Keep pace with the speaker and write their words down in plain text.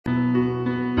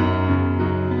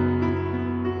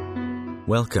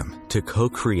Welcome to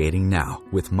Co-Creating Now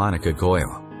with Monica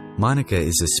Goyle. Monica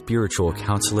is a spiritual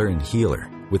counselor and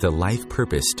healer with a life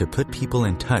purpose to put people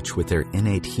in touch with their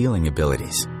innate healing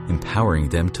abilities, empowering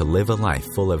them to live a life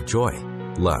full of joy,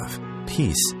 love,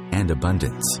 peace, and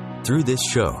abundance. Through this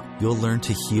show, you'll learn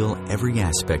to heal every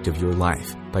aspect of your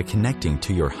life by connecting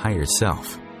to your higher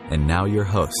self. And now your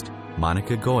host,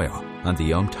 Monica Goyle, on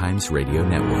the OMTimes Radio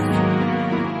Network.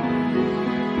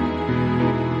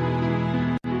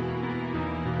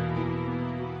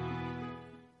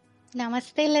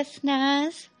 Namaste,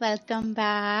 listeners. Welcome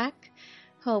back.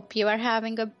 Hope you are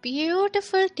having a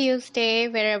beautiful Tuesday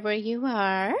wherever you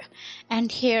are.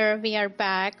 And here we are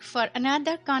back for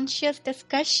another conscious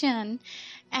discussion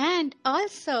and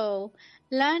also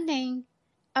learning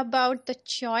about the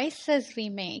choices we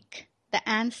make, the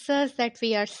answers that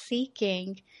we are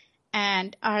seeking,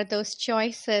 and are those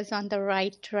choices on the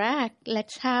right track?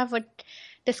 Let's have a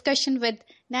discussion with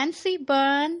Nancy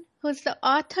Byrne, who's the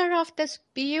author of this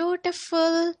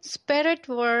beautiful spirit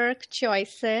work,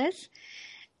 Choices,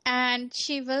 and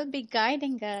she will be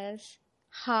guiding us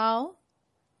how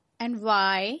and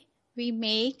why we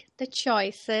make the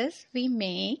choices we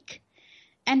make,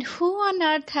 and who on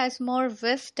earth has more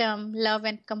wisdom, love,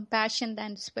 and compassion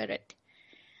than spirit.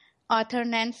 Author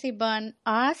Nancy Byrne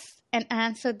asks and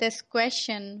answers this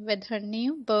question with her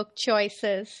new book,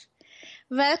 Choices.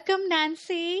 Welcome,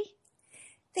 Nancy.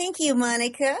 Thank you,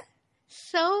 Monica.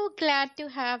 So glad to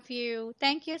have you.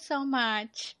 Thank you so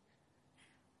much.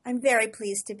 I'm very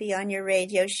pleased to be on your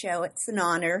radio show. It's an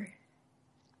honor.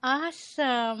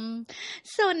 Awesome.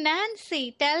 So,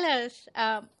 Nancy, tell us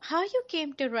how you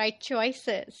came to write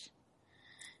Choices.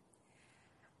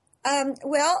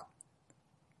 Well,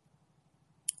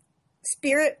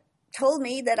 Spirit told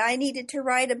me that I needed to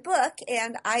write a book,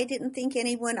 and I didn't think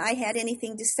I had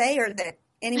anything to say, or that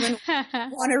anyone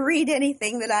want to read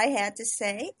anything that I had to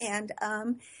say. And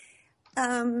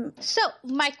so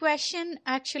my question,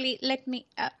 actually,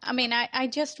 I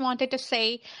just wanted to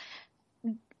say,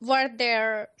 were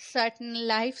there certain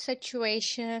life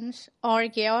situations or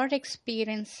your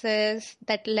experiences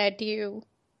that led you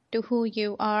to who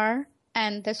you are,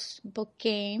 and this book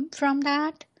came from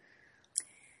that?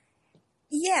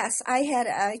 Yes, I had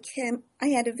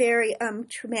a very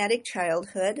traumatic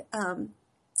childhood.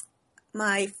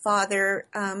 My father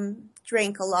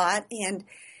drank a lot and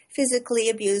physically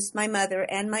abused my mother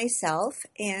and myself,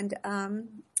 and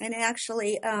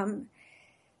actually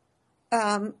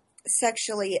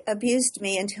sexually abused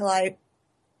me until I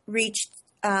reached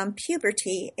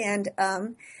puberty. And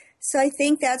so I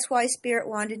think that's why Spirit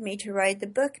wanted me to write the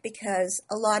book, because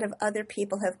a lot of other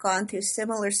people have gone through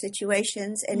similar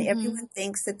situations, and everyone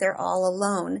thinks that they're all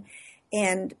alone,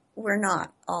 and we're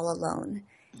not all alone.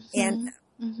 And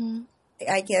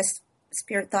I guess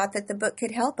Spirit thought that the book could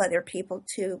help other people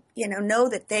to, know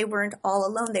that they weren't all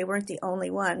alone. They weren't the only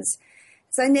ones.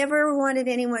 So I never wanted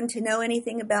anyone to know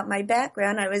anything about my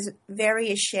background. I was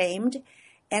very ashamed,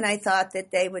 and I thought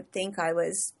that they would think I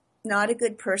was not a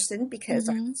good person because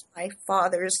I was my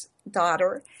father's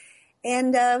daughter.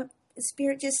 And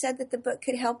Spirit just said that the book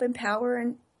could help empower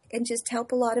and just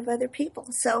help a lot of other people.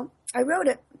 So I wrote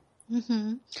it.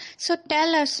 So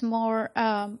tell us more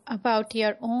about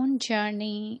your own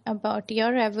journey, about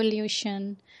your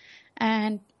evolution,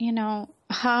 and,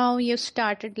 how you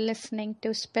started listening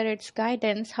to Spirit's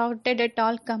guidance. How did it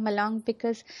all come along?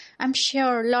 Because I'm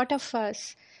sure a lot of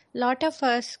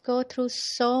us go through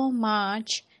so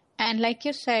much. And like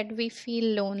you said, we feel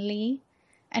lonely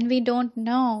and we don't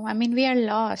know. We are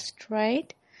lost,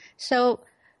 right? So,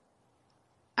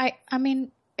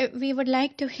 we would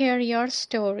like to hear your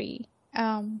story,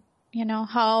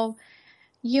 how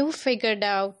you figured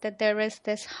out that there is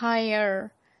this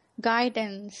higher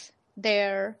guidance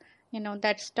there,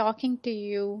 that's talking to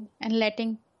you and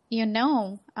letting you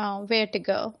know where to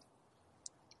go.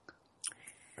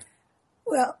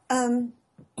 Well,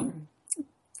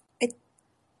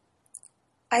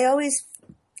 I always,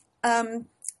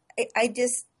 I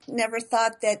just never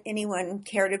thought that anyone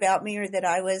cared about me, or that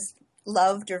I was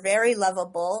loved or very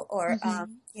lovable, or, I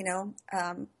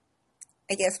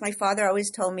guess my father always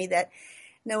told me that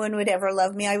no one would ever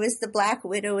love me. I was the black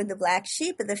widow and the black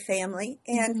sheep of the family.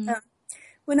 And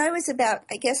when I was about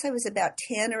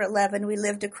 10 or 11, we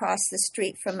lived across the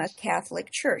street from a Catholic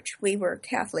church. We were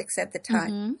Catholics at the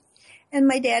time. And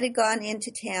my dad had gone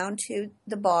into town to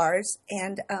the bars,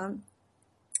 and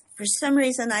for some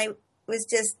reason I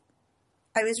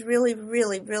was really,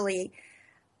 really, really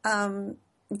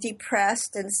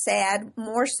depressed and sad,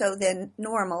 more so than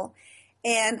normal.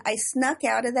 And I snuck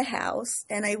out of the house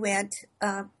and I went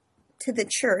to the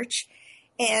church,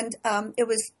 and it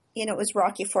was it was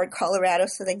Rocky Ford, Colorado,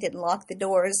 so they didn't lock the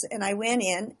doors. And I went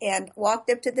in and walked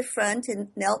up to the front and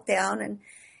knelt down,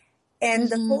 and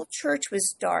the whole church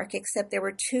was dark, except there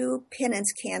were 2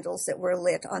 penance candles that were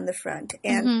lit on the front.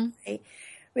 And I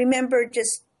remember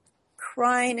just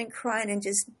crying and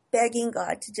just begging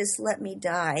God to just let me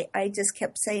die. I just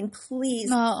kept saying,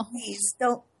 please, please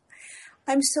don't.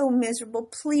 I'm so miserable.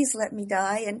 Please let me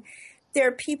die. And there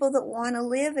are people that want to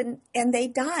live and they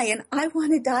die. And I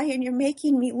want to die and you're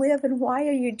making me live. And why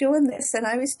are you doing this? And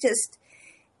I was just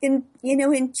in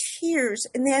tears.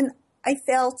 And then I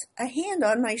felt a hand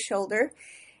on my shoulder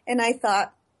and I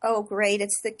thought, oh, great,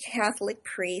 it's the Catholic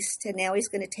priest. And now he's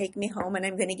going to take me home and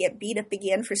I'm going to get beat up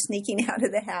again for sneaking out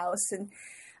of the house. And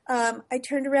I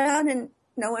turned around and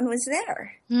no one was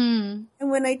there. And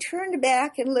when I turned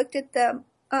back and looked at the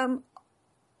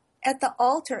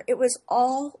altar, it was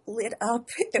all lit up.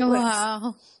 It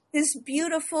was this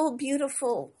beautiful,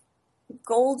 beautiful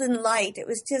golden light. It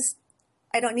was just,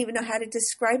 I don't even know how to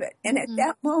describe it. And at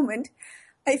that moment,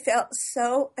 I felt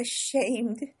so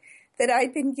ashamed that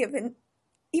I'd been given,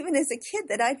 even as a kid,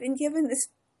 that I'd been given this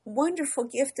wonderful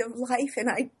gift of life and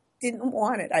I didn't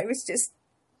want it. I was just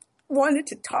wanted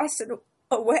to toss it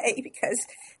away because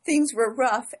things were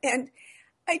rough. And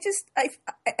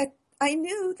I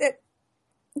knew that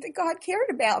God cared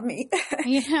about me.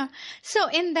 Yeah. So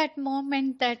in that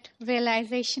moment, that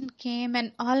realization came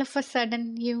and all of a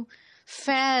sudden you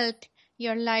felt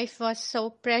your life was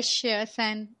so precious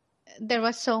and there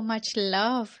was so much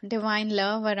love, divine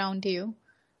love around you.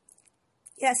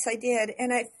 Yes, I did.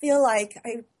 And I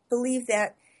believe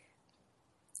that,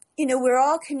 we're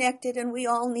all connected and we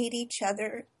all need each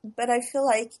other. But I feel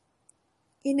like,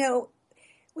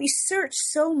 we search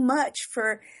so much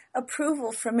for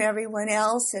approval from everyone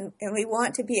else and we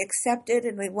want to be accepted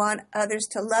and we want others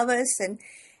to love us. And,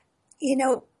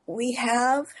 we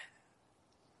have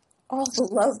all the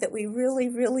love that we really,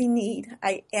 really need.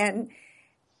 And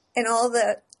all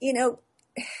the,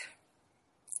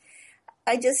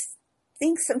 I just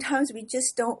think sometimes we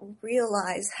just don't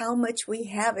realize how much we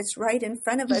have. It's right in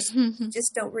front of us. We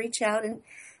just don't reach out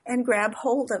and grab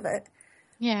hold of it.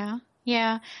 Yeah.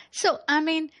 Yeah. So, I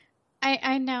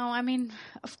know,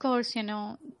 of course,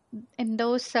 in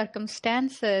those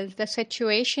circumstances, the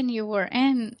situation you were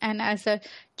in, and as a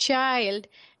child,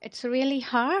 it's really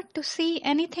hard to see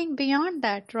anything beyond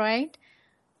that, right?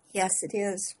 Yes, it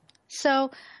is.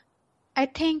 So I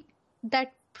think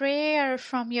that prayer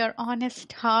from your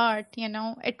honest heart,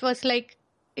 it was like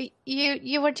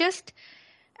you were just,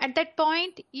 at that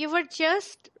point, you were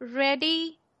just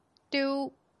ready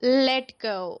to let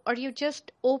go, or you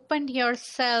just opened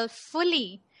yourself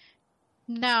fully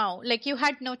now, like you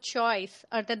had no choice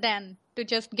other than to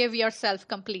just give yourself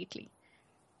completely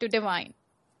to divine,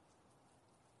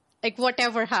 like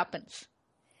whatever happens.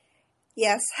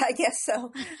 Yes, I guess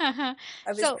so. I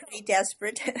was pretty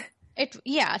desperate.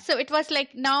 So it was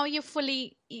like now you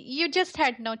just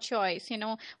had no choice.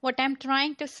 What I'm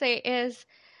trying to say is,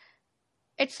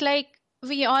 it's like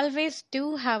we always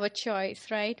do have a choice,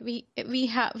 right? We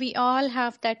all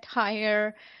have that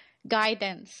higher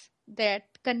guidance, that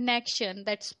connection,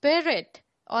 that spirit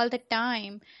all the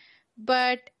time.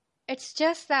 But it's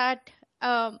just that,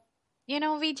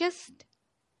 we just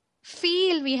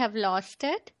feel we have lost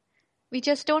it. We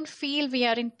just don't feel we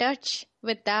are in touch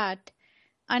with that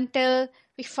until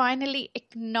we finally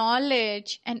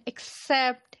acknowledge and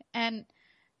accept and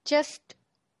just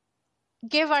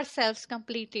give ourselves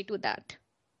completely to that.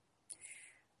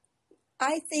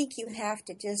 I think you have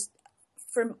to just,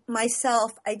 for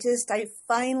myself, I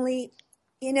finally,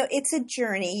 it's a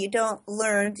journey. You don't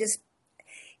learn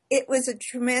it was a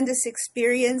tremendous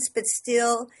experience, but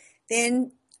still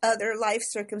then other life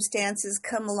circumstances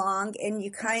come along and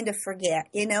you kind of forget,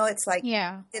 it's like,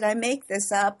 did I make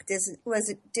this up?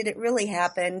 Did it really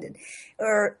happen?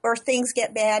 Or things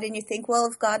get bad and you think, well,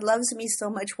 if God loves me so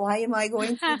much, why am I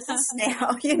going through this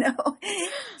now?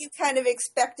 You kind of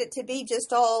expect it to be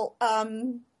just all,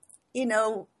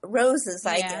 roses,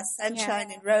 I guess,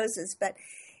 sunshine and roses, but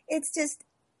it's just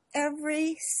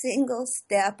every single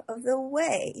step of the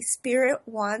way. Spirit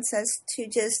wants us to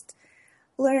just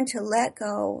learn to let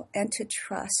go and to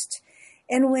trust.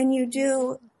 And when you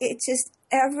do, it just,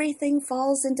 everything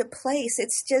falls into place.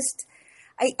 It's just,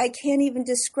 I can't even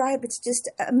describe. It's just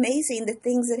amazing the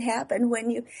things that happen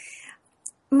when you,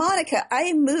 Monica,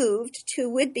 I moved to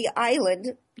Whidbey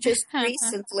Island just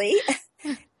recently.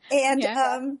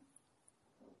 And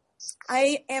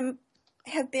I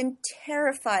have been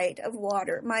terrified of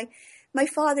water. my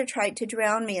father tried to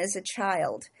drown me as a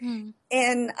child. Mm.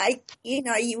 And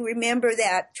you remember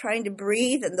that, trying to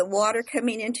breathe and the water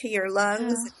coming into your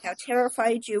lungs, and how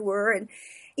terrified you were. And,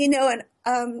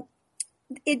 the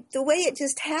way it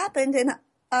just happened. And,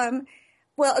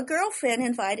 a girlfriend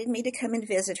invited me to come and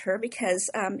visit her because,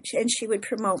 and she would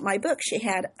promote my book. She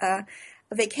had a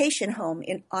vacation home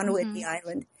on Whidbey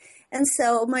Island. And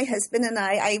so my husband and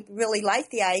I really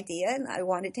liked the idea, and I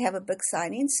wanted to have a book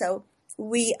signing. So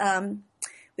we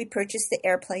purchased the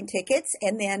airplane tickets,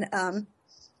 and then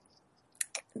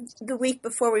the week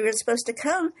before we were supposed to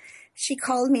come, she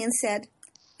called me and said,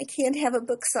 "I can't have a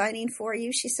book signing for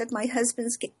you." She said, "My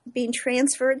husband's being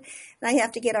transferred, and I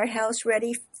have to get our house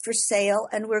ready for sale,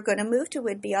 and we're going to move to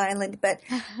Whidbey Island. But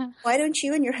why don't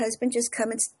you and your husband just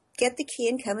come and get the key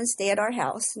and come and stay at our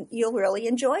house? And you'll really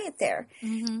enjoy it there."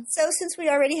 Mm-hmm. So since we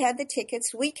already had the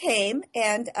tickets, we came,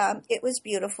 and it was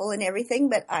beautiful and everything,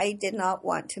 but I did not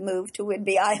want to move to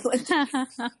Whidbey Island.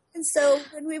 And so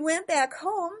when we went back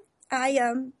home, I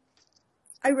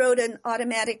wrote an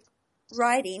automatic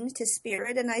writing to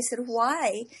Spirit, and I said,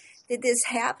 "Why did this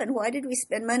happen? Why did we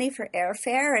spend money for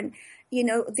airfare? And,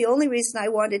 the only reason I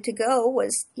wanted to go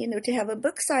was, to have a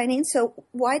book signing. So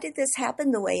why did this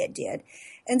happen the way it did?"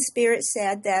 And Spirit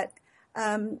said that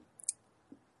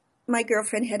my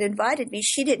girlfriend had invited me.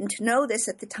 She didn't know this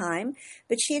at the time,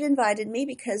 but she had invited me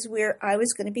because I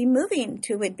was going to be moving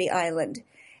to Whidbey Island.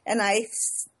 And I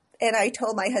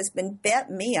told my husband, "Bet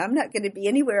me, I'm not going to be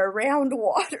anywhere around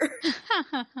water."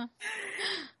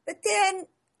 But then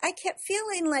I kept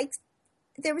feeling like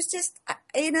there was just, I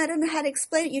don't know how to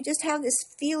explain it. You just have this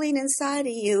feeling inside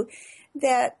of you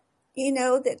that,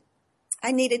 that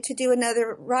I needed to do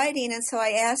another writing. And so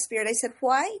I asked Spirit, I said,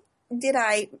 "Why did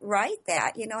I write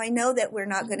that? I know that we're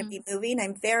not going to be moving.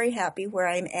 I'm very happy where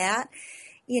I'm at,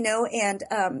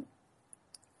 and,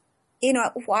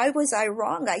 why was I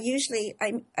wrong? I usually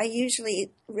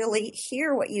really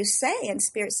hear what you say." And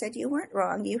Spirit said, "You weren't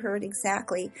wrong. You heard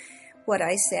exactly what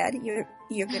I said. You're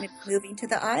going to be moving to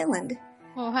the island."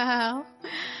 Wow.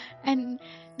 And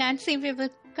Nancy, we will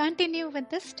continue with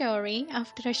the story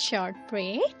after a short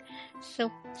break. So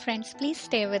friends, please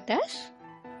stay with us.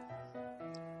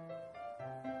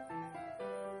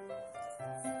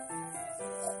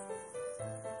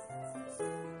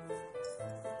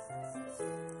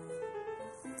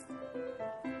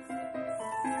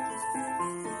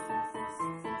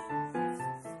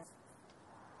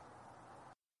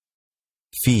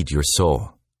 Feed your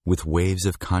soul with Waves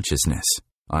of Consciousness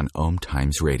on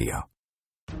OMTimes Radio.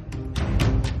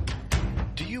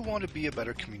 Do you want to be a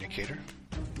better communicator?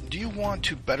 Do you want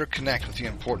to better connect with the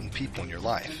important people in your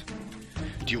life?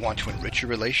 Do you want to enrich your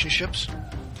relationships?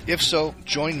 If so,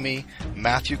 join me,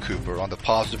 Matthew Cooper, on the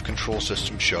Positive Control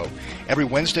System Show every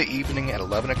Wednesday evening at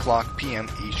 11 o'clock p.m.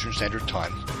 Eastern Standard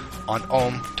Time on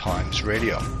OMTimes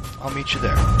Radio. I'll meet you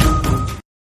there.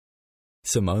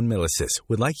 Simone Milasas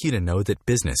would like you to know that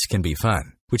business can be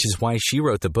fun, which is why she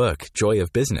wrote the book, Joy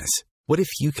of Business. What if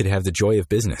you could have the joy of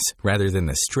business rather than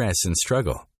the stress and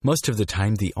struggle? Most of the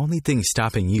time, the only thing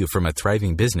stopping you from a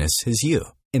thriving business is you.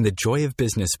 In the Joy of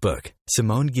Business book,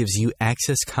 Simone gives you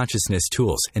access consciousness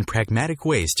tools and pragmatic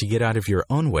ways to get out of your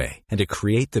own way and to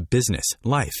create the business,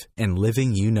 life, and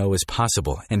living you know is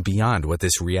possible and beyond what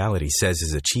this reality says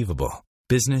is achievable.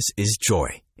 Business is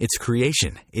joy. It's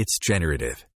creation. It's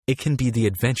generative. It can be the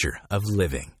adventure of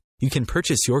living. You can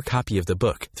purchase your copy of the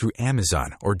book through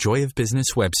Amazon or Joy of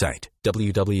Business website,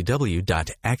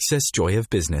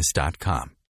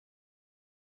 www.accessjoyofbusiness.com.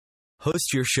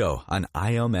 Host your show on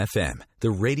IOM-FM,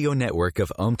 the radio network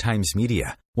of OMTimes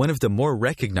Media, one of the more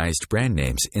recognized brand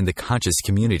names in the conscious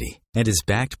community, and is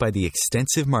backed by the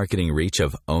extensive marketing reach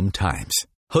of OMTimes.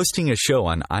 Hosting a show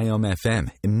on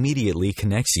IOM-FM immediately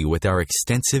connects you with our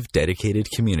extensive dedicated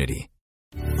community.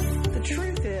 The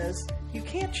truth is, you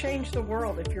can't change the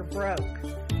world if you're broke.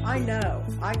 I know,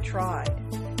 I tried.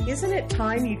 Isn't it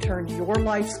time you turned your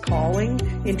life's calling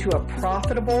into a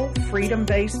profitable,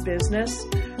 freedom-based business?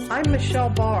 I'm Michelle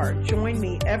Barr. Join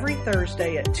me every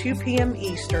Thursday at 2 p.m.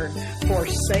 Eastern for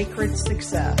Sacred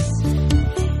Success.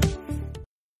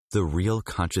 The Real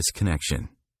Conscious Connection.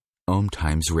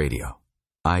 OMTimes Radio.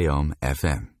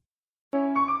 IOM-FM.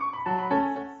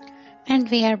 And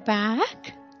we are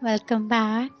back. Welcome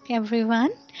back, everyone.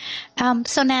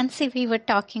 So Nancy, we were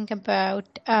talking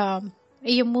about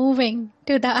you moving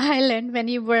to the island when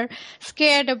you were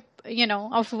scared of,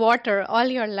 of water all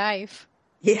your life.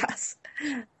 Yes.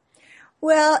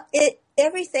 Well,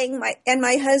 everything.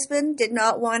 My husband did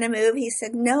not want to move. He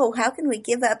said, "No, how can we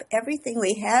give up everything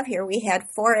we have here? We had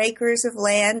 4 acres of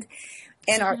land,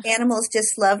 and our animals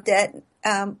just loved it.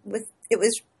 It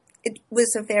was it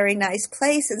was a very nice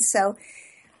place. And so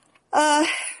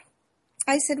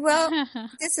I said, well,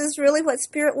 this is really what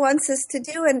Spirit wants us to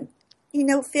do. And,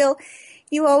 Phil,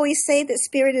 you always say that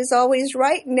Spirit is always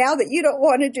right. Now that you don't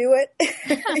want to do it,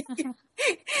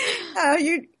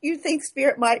 you think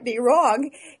Spirit might be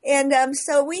wrong. And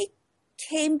so we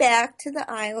came back to the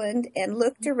island and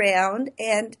looked around.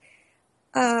 And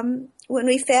when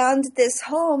we found this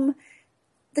home,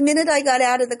 the minute I got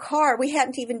out of the car, we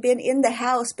hadn't even been in the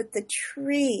house, but the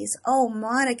trees, oh,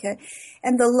 Monica,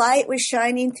 and the light was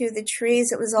shining through the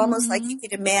trees. It was almost like you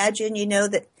could imagine,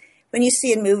 that when you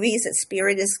see in movies that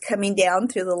Spirit is coming down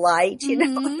through the light,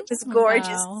 it was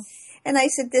gorgeous. Wow. And I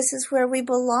said, this is where we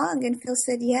belong. And Phil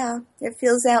said, yeah, it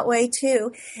feels that way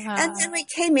too. Wow. And then we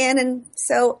came in, and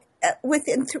so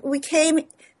we came,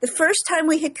 the first time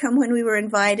we had come when we were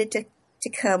invited to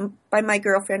come by my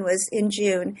girlfriend was in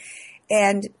June.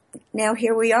 And now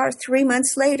here we are 3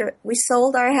 months later. We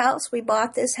sold our house. We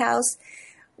bought this house.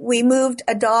 We moved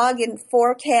a dog and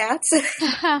 4 cats.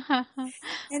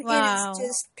 And wow. It is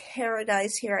just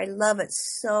paradise here. I love it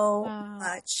so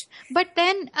much. But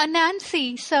then,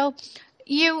 Nancy, so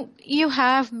you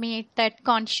have made that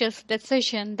conscious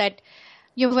decision that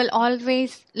you will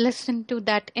always listen to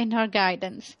that inner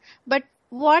guidance. But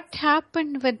what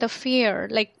happened with the fear?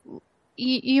 Like,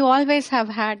 you always have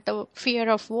had the fear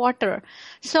of water.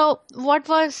 So what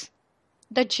was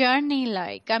the journey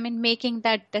like? I mean, making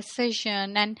that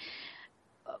decision, and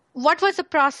what was the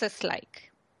process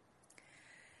like?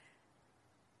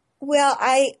 Well,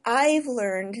 I've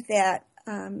learned that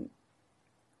I'm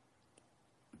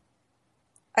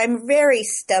very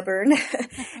stubborn,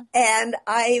 and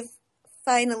I've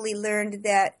finally learned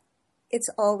that it's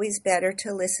always better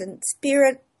to listen.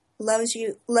 Spirit loves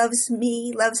you, loves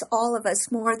me, loves all of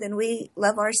us more than we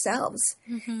love ourselves,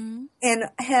 and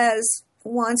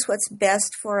wants what's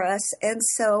best for us. And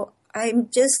so I'm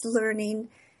just learning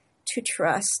to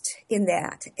trust in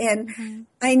that. And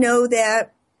I know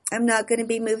that I'm not going to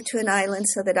be moved to an island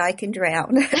so that I can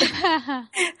drown.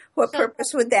 What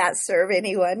purpose would that serve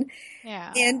anyone?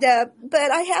 Yeah. And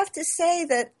but I have to say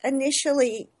that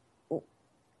initially,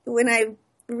 when I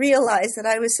realized that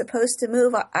I was supposed to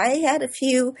move, I had a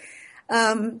few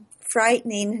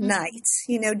frightening nights,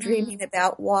 dreaming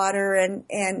about water and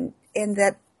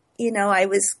that, I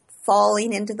was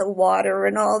falling into the water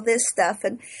and all this stuff.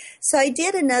 And so I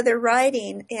did another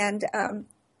writing, and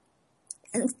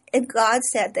God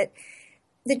said that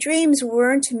the dreams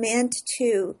weren't meant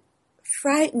to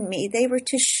frighten me. They were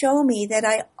to show me that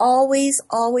I always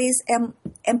am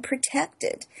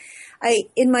protected.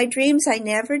 In my dreams, I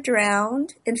never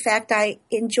drowned. In fact, I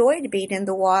enjoyed being in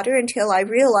the water until I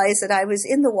realized that I was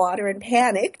in the water and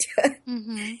panicked.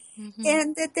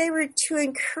 And that they were to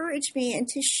encourage me and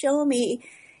to show me,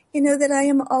 that I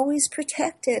am always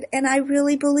protected. And I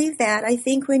really believe that. I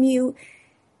think when you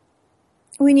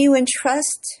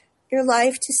entrust your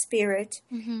life to Spirit,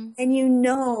 and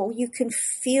you can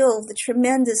feel the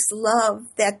tremendous love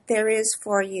that there is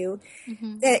for you,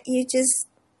 that you just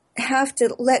have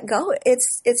to let go.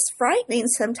 It's frightening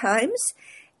sometimes,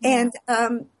 and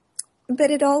but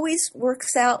it always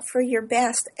works out for your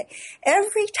best.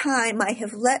 Every time I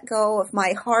have let go of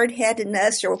my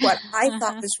hard-headedness or what I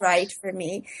thought was right for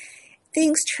me,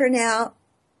 things turn out.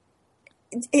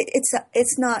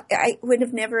 It's not. I would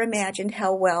have never imagined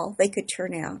how well they could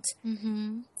turn out.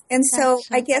 And so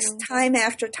I guess time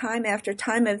after time after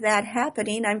time of that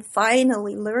happening, I'm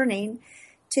finally learning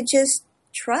to just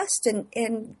trust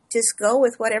and just go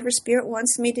with whatever Spirit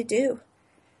wants me to do.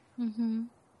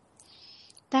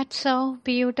 That's so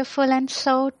beautiful and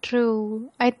so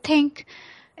true. I think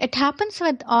it happens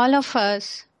with all of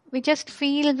us. We just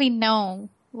feel we know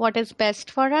what is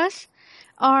best for us.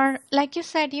 Or like you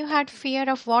said, you had fear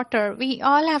of water. We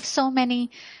all have so many,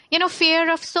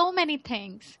 fear of so many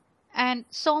things and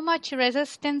so much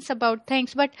resistance about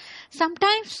things. But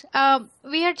sometimes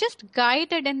we are just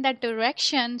guided in that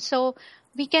direction. So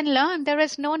we can learn there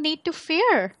is no need to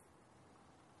fear.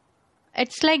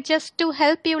 It's like just to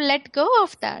help you let go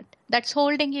of that. That's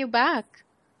holding you back.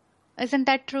 Isn't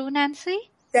that true, Nancy?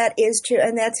 That is true.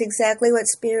 And that's exactly what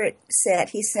Spirit said.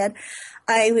 He said,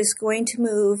 I was going to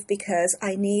move because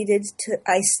I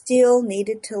still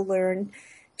needed to learn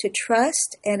to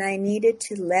trust, and I needed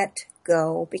to let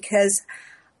go, because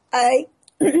I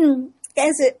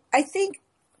think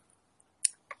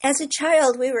as a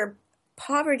child, we were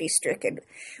poverty stricken.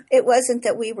 It wasn't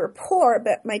that we were poor,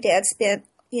 but my dad spent,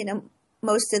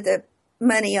 most of the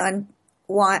money on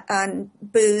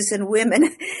booze and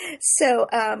women. So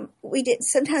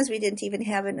sometimes we didn't even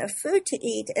have enough food to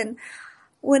eat. And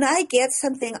when I get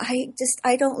something,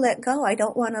 I don't let go. I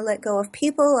don't want to let go of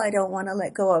people. I don't want to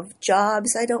let go of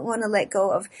jobs. I don't want to let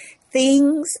go of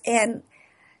things. And,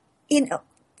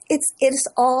 it's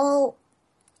all,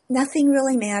 nothing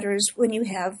really matters when you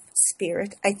have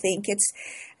spirit. I think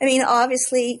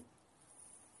obviously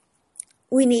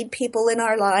we need people in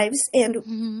our lives,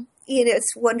 and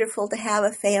it's wonderful to have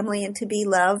a family and to be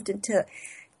loved and to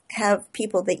have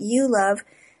people that you love.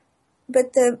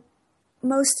 But the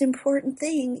most important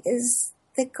thing is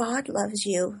that God loves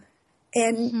you,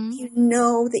 and you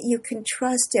know that you can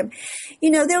trust him.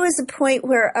 There was a point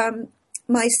where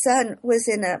my son was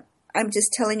I'm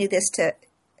just telling you this to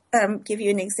give you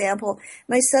an example.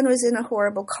 My son was in a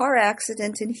horrible car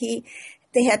accident, and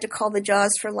they had to call the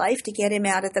Jaws for Life to get him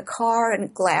out of the car,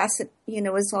 and glass,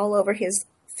 was all over his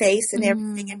face and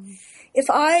everything. And if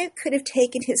I could have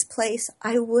taken his place,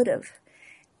 I would have,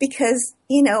 because,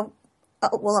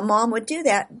 a mom would do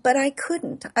that, but I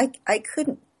couldn't. I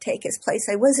couldn't take his place.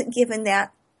 I wasn't given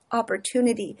that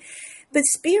opportunity. But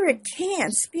Spirit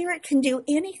can. Spirit can do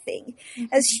anything.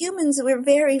 As humans, we're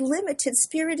very limited.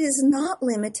 Spirit is not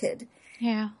limited.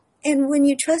 Yeah. And when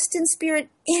you trust in Spirit,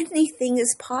 anything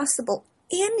is possible.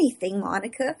 Anything,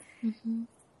 Monica.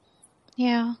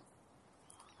 Yeah.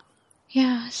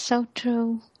 Yeah, so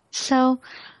true. So,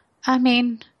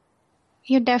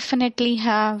 you definitely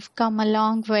have come a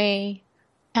long way.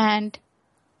 And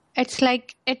it's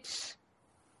like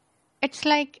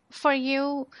for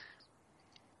you,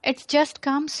 it just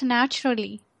comes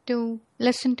naturally to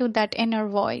listen to that inner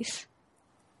voice.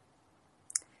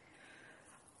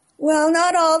 Well,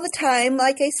 not all the time.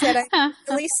 Like I said, I'm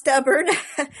really stubborn.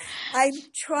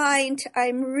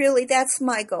 That's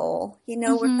my goal.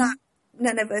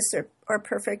 None of us are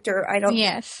perfect, or I don't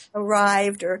think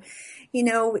arrived, or,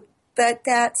 but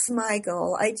that's my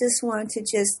goal. I just want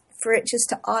for it just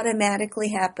to automatically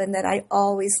happen, that I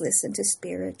always listen to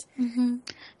Spirit.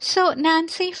 So,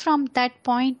 Nancy, from that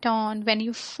point on, when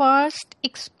you first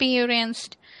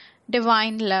experienced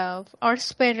divine love or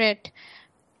Spirit,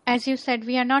 as you said,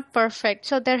 we are not perfect.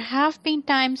 So there have been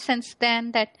times since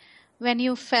then that when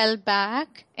you fell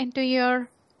back into your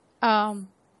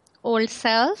old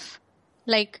self,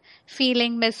 like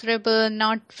feeling miserable,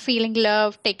 not feeling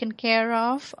loved, taken care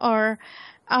of, or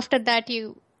after that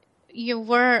you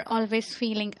were always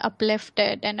feeling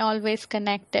uplifted and always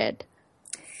connected?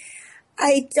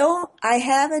 I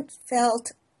haven't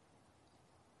felt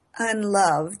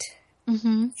unloved,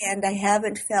 and I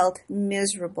haven't felt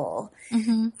miserable,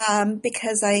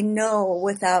 because I know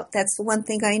that's the one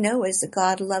thing I know, is that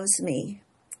God loves me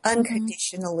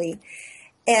unconditionally.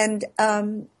 And,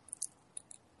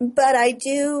 but I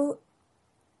do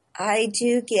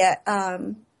get,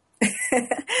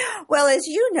 well, as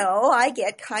you know, I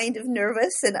get kind of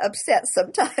nervous and upset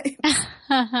sometimes.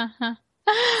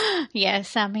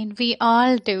 Yes, we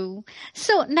all do.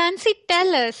 So, Nancy,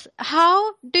 tell us,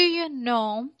 how do you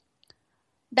know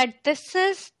that this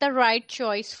is the right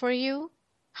choice for you?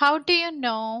 How do you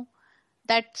know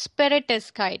that Spirit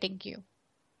is guiding you?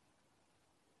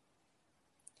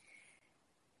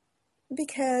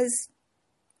 Because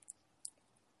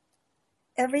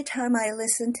every time I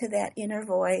listen to that inner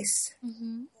voice,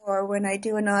 or when I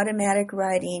do an automatic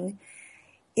writing,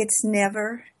 it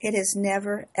has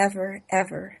never, ever,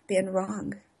 ever been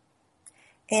wrong.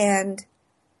 And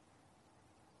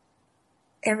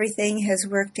everything has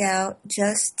worked out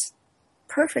just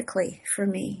perfectly for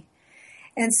me.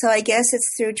 And so I guess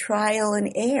it's through trial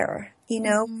and error.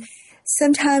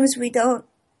 Sometimes we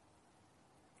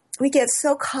get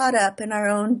so caught up in our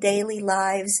own daily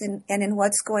lives and in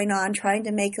what's going on, trying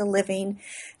to make a living,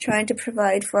 trying to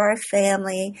provide for our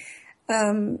family,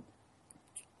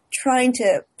 trying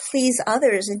to please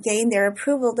others and gain their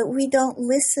approval, that we don't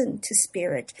listen to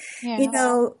Spirit. Yeah.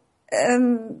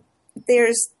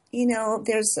 There's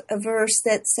a verse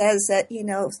that says that,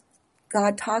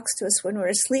 God talks to us when we're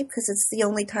asleep, because it's the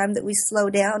only time that we slow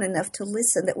down enough to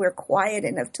listen, that we're quiet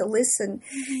enough to listen.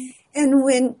 And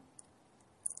when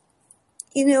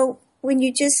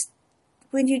you just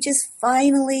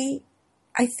finally,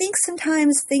 I think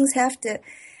sometimes things had to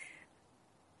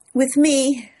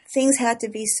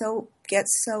get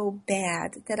so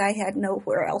bad that I had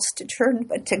nowhere else to turn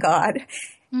but to God.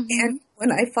 And when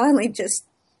I finally just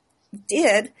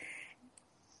did,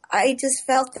 I just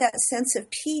felt that sense of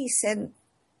peace and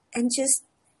just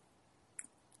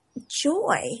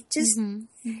joy.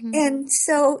 And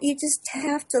so you just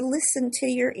have to listen to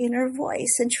your inner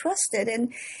voice and trust it,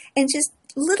 and just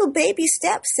little baby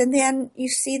steps, and then you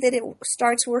see that it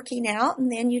starts working out, and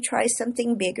then you try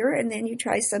something bigger, and then you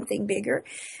try something bigger,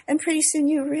 and pretty soon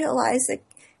you realize that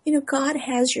God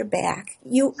has your back.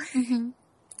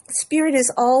 Spirit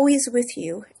is always with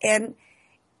you, and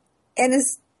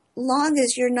as long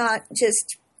as you're not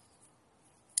just,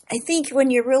 I think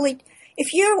when you're really,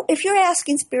 if you're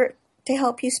asking Spirit to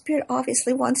help you, Spirit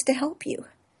obviously wants to help you.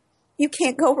 You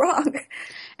can't go wrong.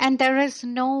 And there is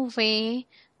no way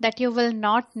that you will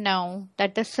not know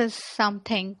that this is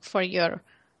something for your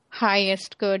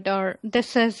highest good, or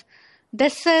this is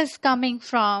coming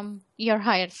from your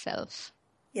higher self.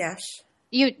 Yes.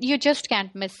 You just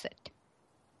can't miss it.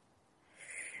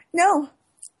 No,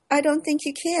 I don't think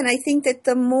you can. I think that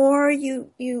the more you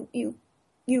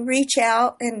reach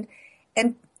out and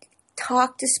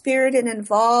talk to Spirit and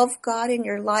involve God in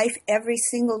your life every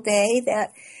single day,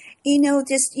 that you know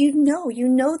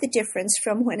the difference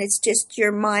from when it's just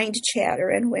your mind chatter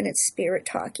and when it's Spirit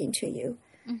talking to you.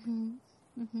 Mm-hmm.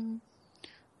 Mm-hmm.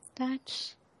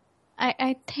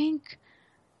 I think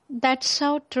that's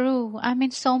so true. I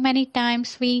mean, so many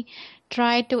times we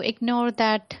try to ignore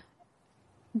that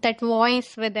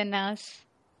voice within us,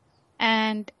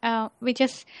 and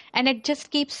it just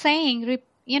keeps saying,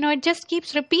 it just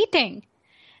keeps repeating.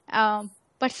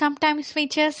 But sometimes we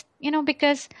just,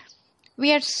 because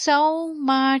we are so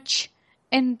much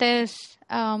in this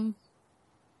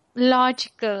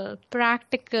logical,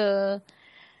 practical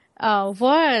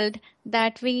world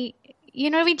that we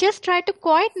just try to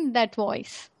quieten that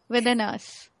voice within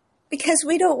us. Because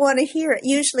we don't want to hear it.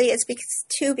 Usually it's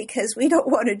because we don't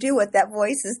want to do what that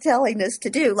voice is telling us to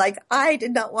do. Like, I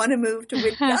did not want to move to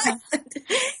Whidbey Island.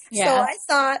 Yeah. So I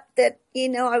thought that,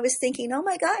 I was thinking, oh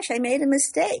my gosh, I made a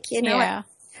mistake. Yeah.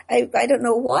 I don't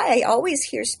know why. I always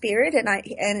hear Spirit, and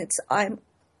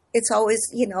it's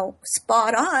always,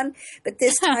 spot on. But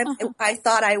this time I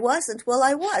thought I wasn't. Well,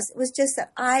 I was. It was just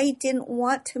that I didn't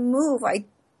want to move. I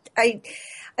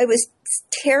was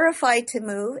terrified to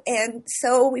move, and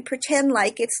so we pretend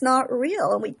like it's not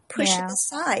real, and we push it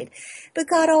aside. But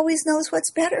God always knows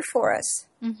what's better for us.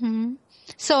 Mm-hmm.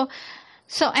 So,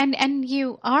 and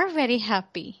you are very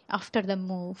happy after the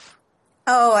move.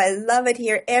 Oh, I love it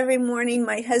here. Every morning,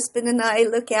 my husband and I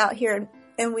look out here,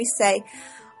 and we say,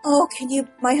 "Oh,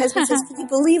 my husband says, can you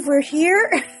believe we're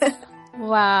here?"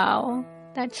 Wow.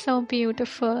 That's so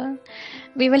beautiful.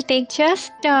 We will take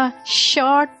just a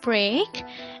short break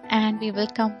and we will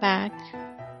come back.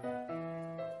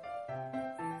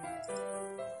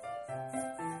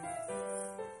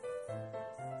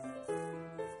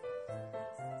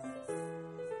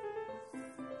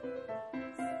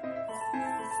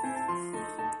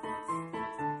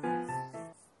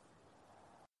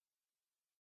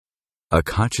 A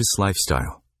conscious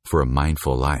lifestyle for a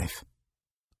mindful life.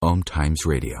 OMTimes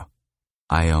Radio.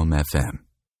 IOM-FM.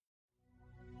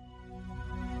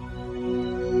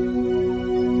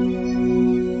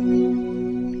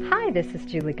 Hi, this is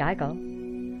Julie Geigel.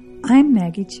 I'm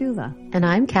Maggie Chula. And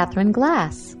I'm Catherine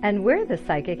Glass. And we're the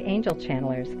Psychic Angel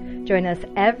Channelers. Join us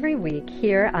every week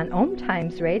here on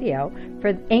OMTimes Radio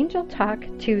for Angel Talk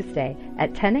Tuesday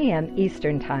at 10 a.m.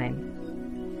 Eastern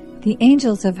Time. The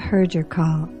angels have heard your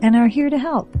call and are here to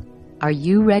help. Are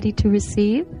you ready to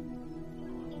receive?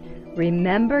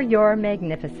 Remember your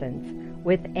magnificence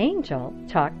with Angel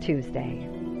Talk Tuesday.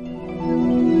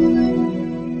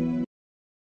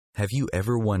 Have you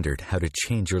ever wondered how to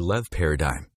change your love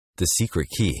paradigm? The secret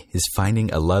key is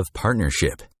finding a love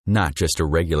partnership, not just a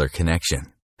regular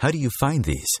connection. How do you find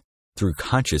these? Through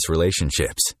conscious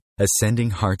relationships.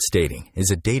 Ascending Hearts Dating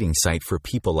is a dating site for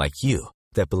people like you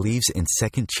that believes in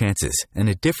second chances and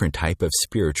a different type of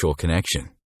spiritual connection.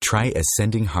 Try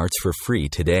Ascending Hearts for free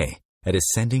today at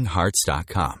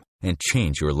ascendinghearts.com and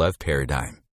change your love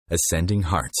paradigm. Ascending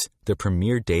Hearts, the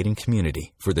premier dating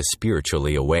community for the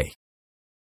spiritually awake.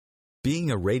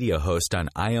 Being a radio host on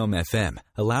IOM-FM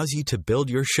allows you to build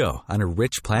your show on a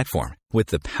rich platform with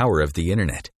the power of the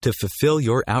internet to fulfill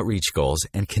your outreach goals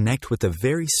and connect with a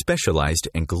very specialized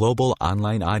and global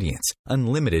online audience,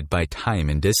 unlimited by time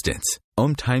and distance.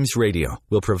 OMTimes Radio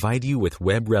will provide you with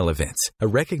web relevance, a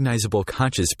recognizable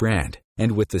conscious brand,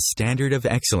 and with the standard of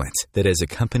excellence that has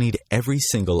accompanied every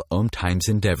single OMTimes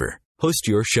endeavor. Host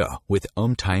your show with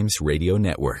OMTimes Radio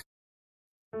Network.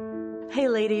 Hey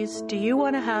ladies, do you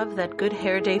want to have that good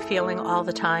hair day feeling all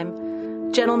the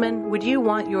time? Gentlemen, would you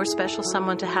want your special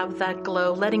someone to have that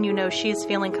glow, letting you know she is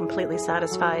feeling completely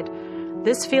satisfied?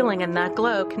 This feeling and that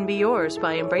glow can be yours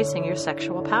by embracing your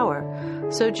sexual power.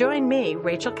 So join me,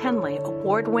 Rachel Kenley,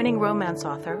 award-winning romance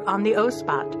author, on the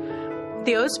O-Spot.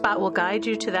 The O-Spot will guide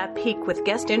you to that peak with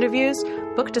guest interviews,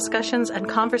 book discussions, and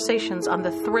conversations on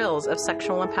the thrills of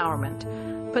sexual empowerment.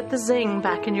 Put the zing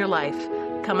back in your life.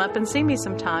 Come up and see me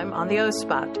sometime on the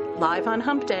O-Spot, live on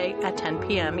Hump Day at 10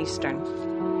 p.m. Eastern.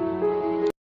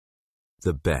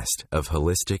 The best of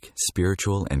holistic,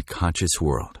 spiritual, and conscious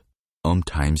world.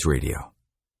 OMTimes Radio.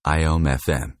 IOM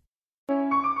FM.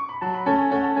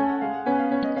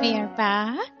 We are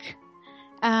back.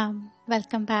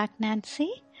 Welcome back,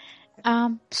 Nancy.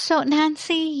 So,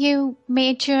 Nancy, you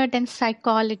majored in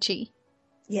psychology.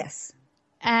 Yes.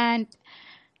 And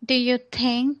do you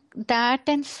think that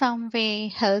in some way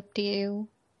helped you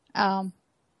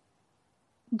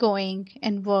going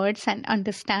inwards and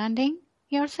understanding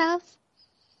yourself?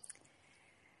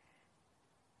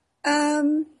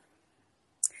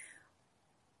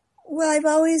 Well, I've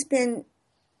always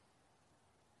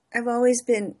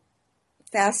been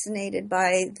fascinated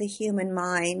by the human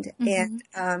mind, and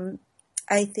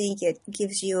I think it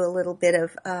gives you a little bit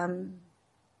of. I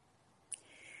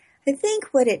think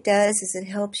what it does is it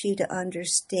helps you to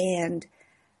understand.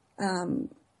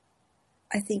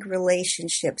 I think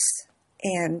relationships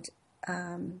and.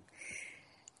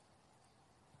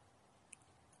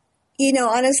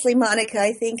 Honestly, Monica,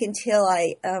 I think until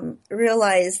I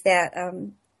realized that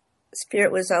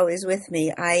Spirit was always with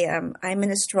me, I'm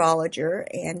an astrologer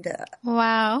and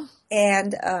wow,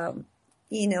 and a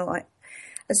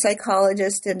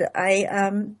psychologist, and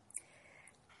I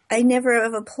never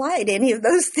have applied any of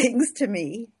those things to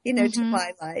me, to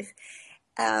my life,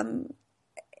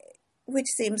 which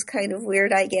seems kind of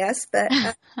weird, I guess, but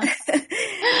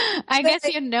I guess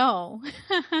you know.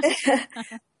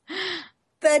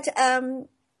 But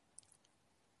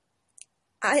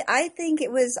I think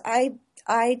it was I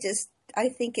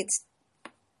think it's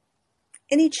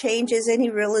any changes, any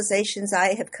realizations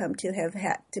I have come to have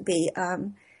had to be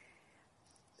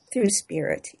through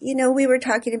Spirit. We were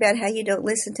talking about how you don't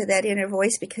listen to that inner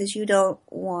voice because you don't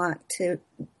want to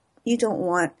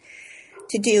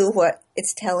do what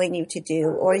it's telling you to do,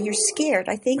 or you're scared.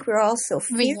 I think we're also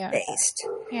fear-based.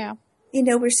 Yeah.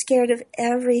 We're scared of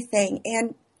everything,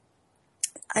 and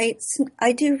I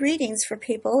do readings for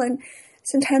people, and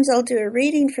sometimes I'll do a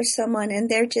reading for someone, and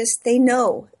they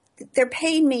know. They're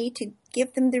paying me to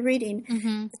give them the reading.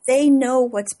 Mm-hmm. They know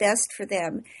what's best for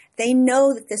them. They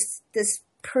know that this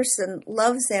person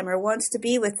loves them or wants to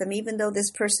be with them, even though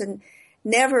this person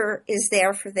never is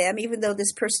there for them, even though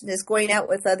this person is going out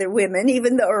with other women,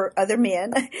 or other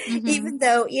men, mm-hmm. even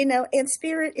though, and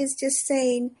Spirit is just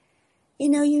saying,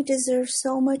 you deserve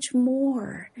so much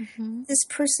more. Mm-hmm. This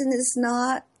person is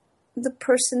not the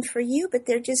person for you, but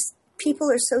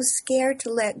people are so scared to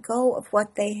let go of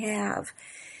what they have.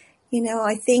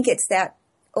 I think it's that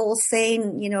old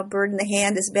saying, a bird in the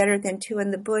hand is better than two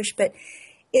in the bush, but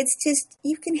it's just,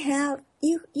 you can have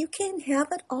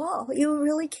it all. You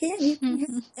really can. You can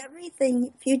have everything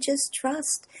if you just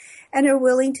trust and are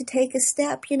willing to take a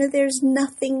step. There's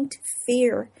nothing to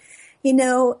fear.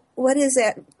 What is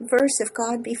that verse? If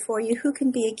God be for you, who can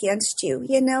be against you?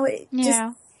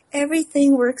 Just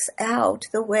everything works out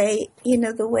the way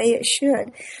it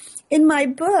should. In my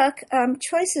book,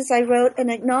 Choices, I wrote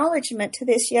an acknowledgement to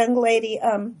this young lady,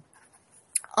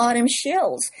 Autumn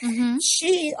Shills. Mm-hmm.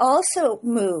 She also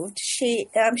moved. She's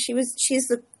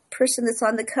the person that's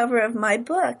on the cover of my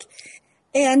book.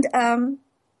 And,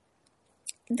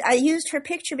 I used her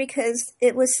picture because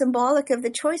it was symbolic of the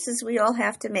choices we all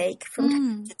have to make from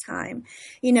time to time.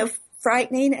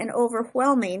 Frightening and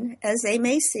overwhelming as they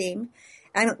may seem.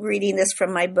 I'm reading this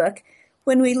from my book.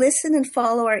 When we listen and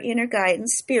follow our inner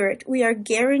guidance, Spirit, we are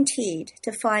guaranteed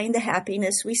to find the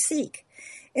happiness we seek.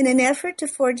 In an effort to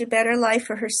forge a better life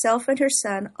for herself and her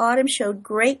son, Autumn showed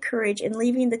great courage in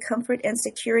leaving the comfort and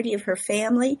security of her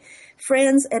family,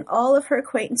 friends, and all of her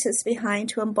acquaintances behind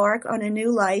to embark on a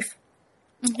new life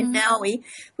in Maui,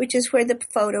 which is where the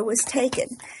photo was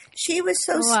taken. She was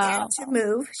so scared to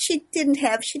move. She didn't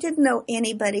know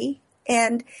anybody.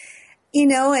 And,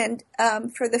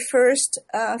 for the first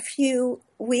few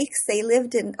weeks, they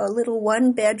lived in a little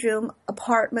one-bedroom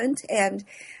apartment, and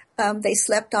they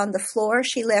slept on the floor.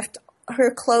 She left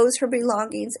her clothes, her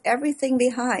belongings, everything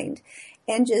behind,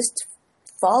 and just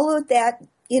followed that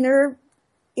inner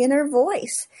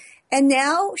voice. And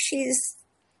now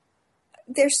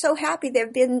they're so happy.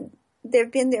 They've been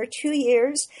there 2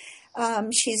 years.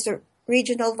 She's a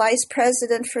regional vice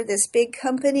president for this big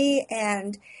company,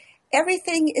 and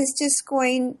everything is just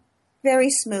going very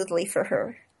smoothly for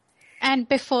her. And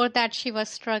before that, she was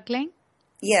struggling?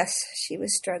 Yes, she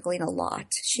was struggling a lot.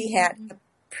 She had a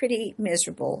pretty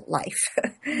miserable life.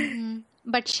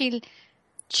 But she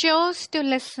chose to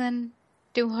listen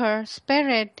to her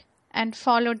spirit and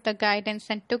followed the guidance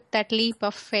and took that leap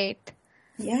of faith.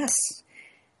 Yes.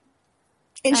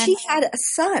 And she had a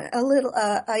son, a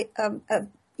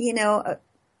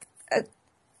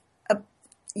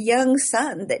young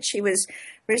son that she was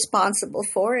responsible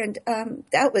for. And I'm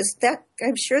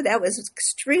sure that was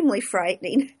extremely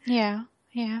frightening. Yeah.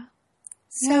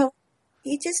 So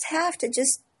you just have to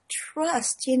just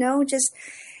trust, just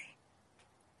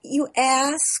you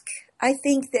ask. I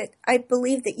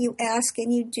believe that you ask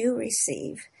and you do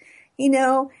receive.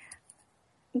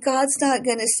 God's not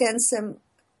going to send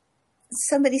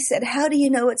somebody said, how do you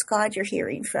know it's God you're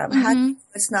hearing from? How do you know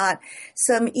it's not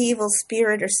some evil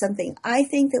spirit or something? I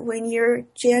think that when you're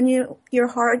genuinely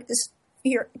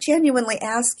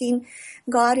asking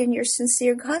God and you're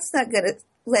sincere, God's not going to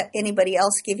let anybody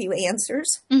else give you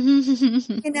answers. That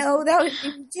would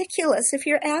be ridiculous. If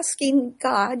you're asking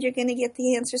God, you're going to get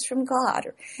the answers from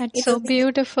God. That's so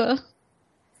beautiful.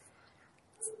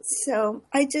 So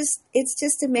it's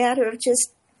just a matter of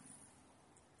just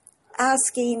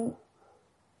asking,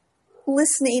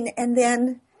 listening, and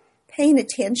then paying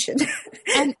attention.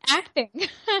 And acting.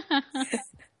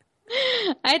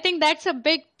 I think that's a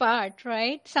big part,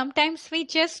 right? Sometimes we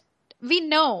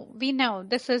know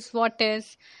this is what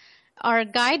is our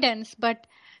guidance, but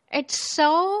it's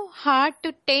so hard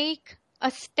to take a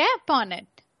step on it.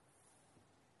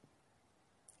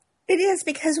 It is,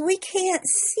 because we can't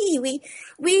see.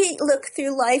 We look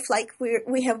through life like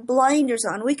we have blinders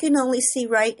on. We can only see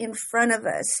right in front of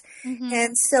us.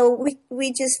 And so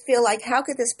we just feel like, how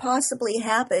could this possibly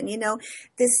happen?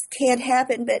 This can't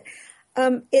happen. But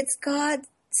it's God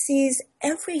sees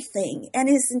everything and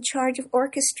is in charge of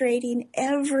orchestrating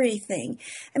everything.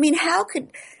 I mean, how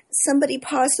could somebody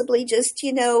possibly just,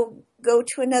 go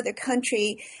to another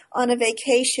country on a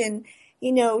vacation,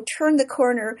 turn the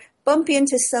corner, bump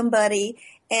into somebody,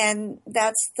 and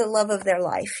that's the love of their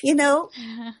life?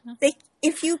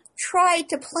 If you tried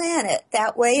to plan it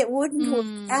that way, it wouldn't work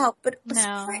out, but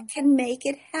Spirit can make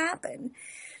it happen.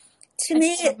 To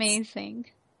me, it's amazing.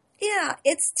 Yeah,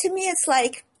 it's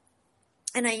like,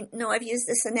 and I know I've used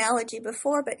this analogy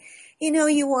before, but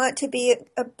you want to be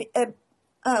an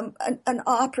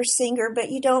opera singer, but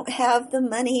you don't have the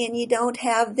money, and you don't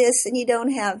have this, and you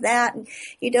don't have that, and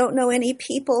you don't know any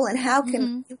people, and how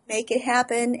can you make it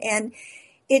happen? And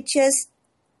it just,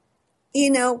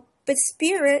 but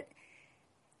Spirit,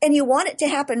 and you want it to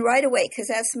happen right away, because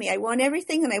that's me. I want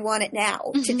everything, and I want it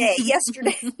now, today,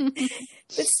 yesterday.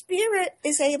 But Spirit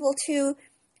is able to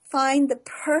find the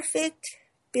perfect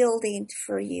building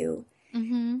for you,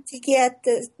 to get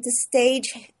the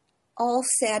stage all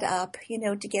set up,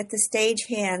 to get the stage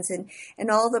hands and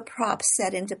all the props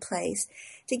set into place,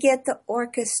 to get the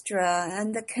orchestra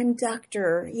and the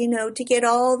conductor, to get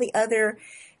all the other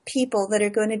people that are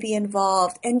going to be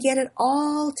involved, and get it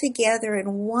all together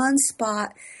in one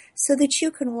spot so that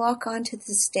you can walk onto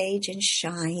the stage and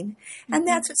shine. And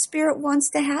that's what Spirit wants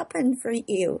to happen for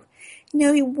you.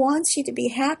 He wants you to be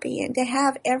happy and to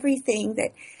have everything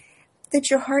that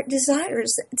your heart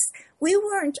desires.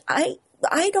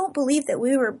 I don't believe that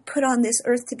we were put on this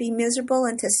earth to be miserable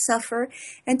and to suffer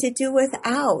and to do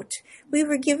without. We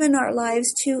were given our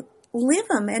lives to live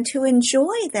them and to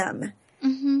enjoy them.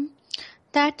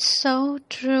 That's so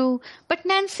true. But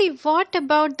Nancy, what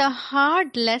about the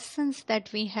hard lessons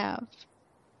that we have?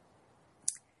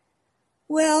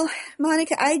 Well,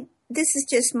 Monica, this is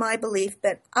just my belief,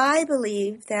 but I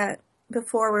believe that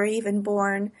before we're even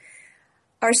born,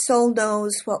 our soul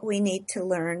knows what we need to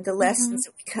learn, the lessons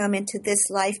that we come into this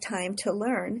lifetime to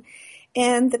learn.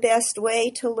 And the best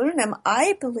way to learn them,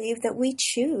 I believe that we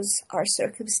choose our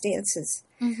circumstances.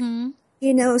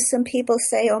 Some people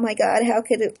say, oh my God, how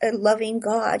could a loving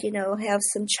God, have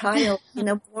some child,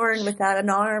 born without an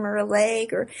arm or a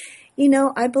leg? Or,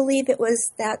 I believe it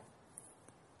was that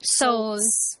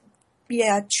soul's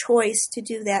choice to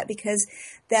do that, because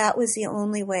that was the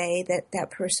only way that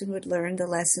person would learn the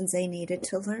lessons they needed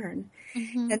to learn.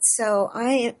 And so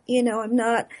I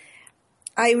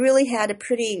really had a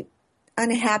pretty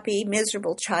unhappy,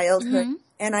 miserable childhood,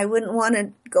 and I wouldn't want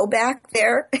to go back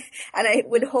there, and I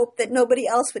would hope that nobody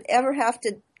else would ever have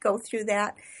to go through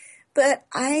that. But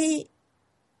I'm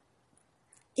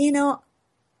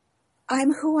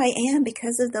who I am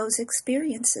because of those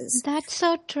experiences. That's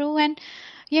so true. And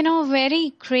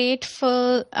very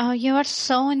grateful. You are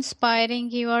so inspiring.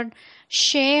 You are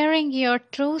sharing your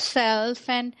true self.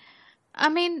 And I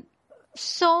mean,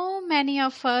 so many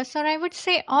of us, or I would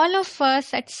say all of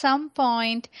us at some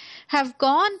point, have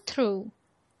gone through,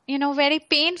 very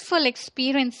painful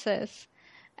experiences.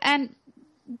 And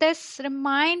this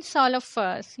reminds all of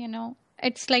us,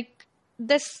 it's like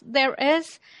there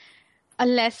is a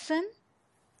lesson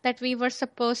that we were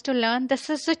supposed to learn. This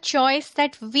is a choice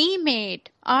that we made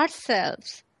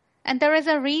ourselves, and there is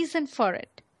a reason for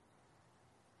it.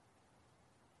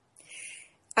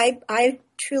 I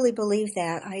truly believe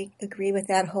that. I agree with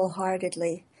that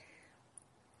wholeheartedly.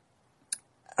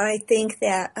 I think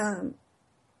that, I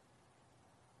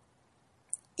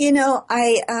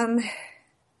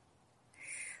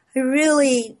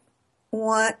really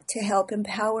want to help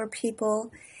empower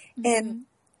people, and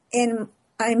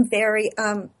I'm very,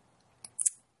 I'm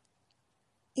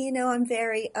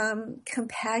very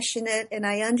compassionate, and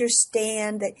I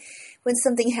understand that when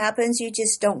something happens, you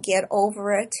just don't get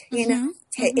over it.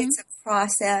 It's a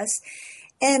process,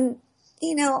 and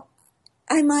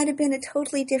I might have been a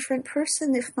totally different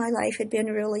person if my life had been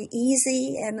really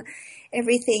easy and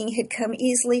everything had come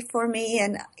easily for me.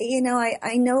 And,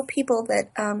 I know people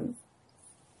that,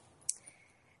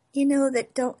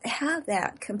 that don't have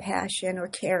that compassion or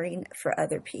caring for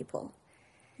other people.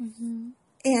 Mm-hmm.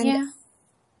 And,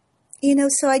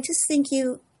 so I just think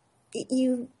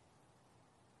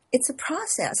it's a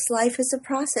process. Life is a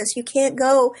process. You can't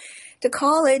go to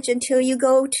college until you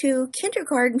go to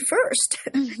kindergarten first.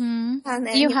 Mm-hmm. And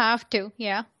then you have to,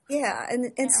 yeah. Yeah,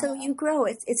 and so you grow.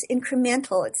 It's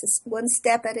incremental. It's one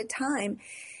step at a time.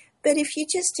 But if you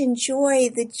just enjoy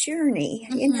the journey,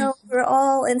 we're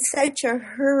all in such a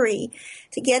hurry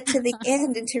to get to the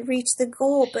end and to reach the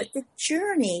goal. But the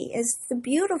journey is the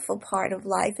beautiful part of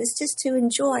life, is just to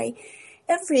enjoy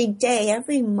every day,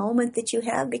 every moment that you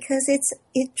have, because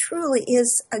it truly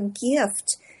is a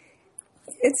gift.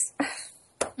 It's...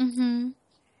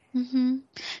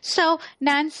 So,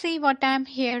 Nancy, what I'm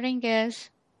hearing is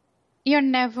you're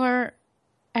never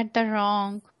at the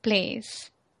wrong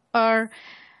place, or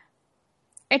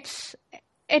it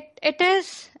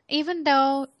is, even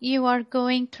though you are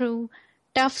going through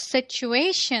tough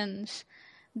situations,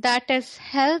 that is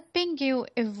helping you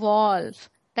evolve,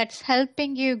 that's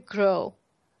helping you grow.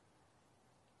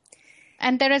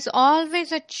 And there is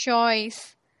always a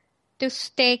choice to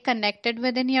stay connected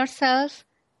within yourself,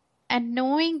 and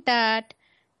knowing that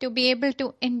to be able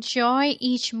to enjoy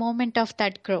each moment of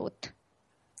that growth.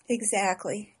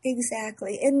 Exactly.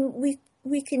 And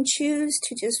we can choose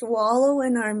to just wallow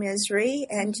in our misery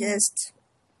and just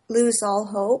lose all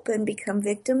hope and become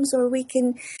victims, or we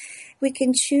can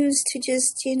choose to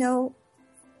just,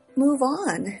 move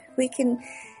on. We can,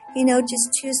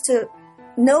 just choose to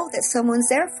know that someone's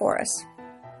there for us.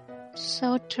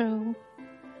 So true.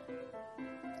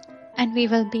 And we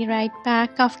will be right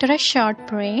back after a short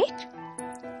break.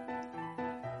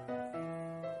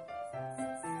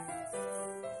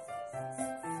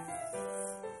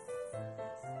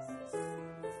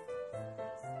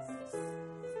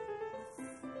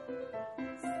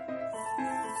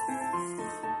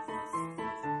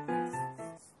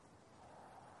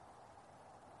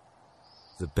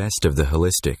 The best of the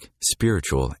holistic,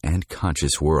 spiritual, and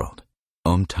conscious world.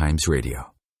 OMTimes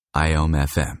Radio.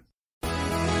 IOM-FM.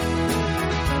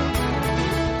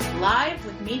 Live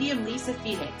with medium Lisa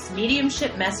Phoenix,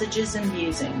 Mediumship Messages and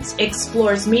Musings,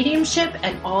 explores mediumship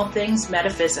and all things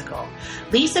metaphysical.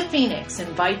 Lisa Phoenix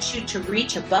invites you to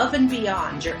reach above and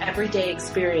beyond your everyday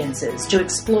experiences, to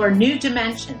explore new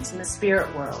dimensions in the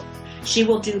spirit world. She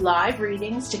will do live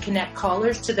readings to connect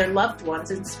callers to their loved ones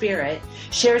in spirit,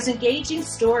 shares engaging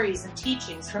stories and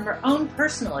teachings from her own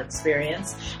personal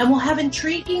experience, and will have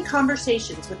intriguing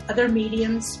conversations with other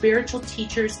mediums, spiritual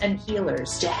teachers, and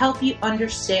healers to help you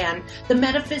understand the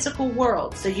metaphysical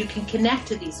world so you can connect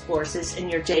to these forces in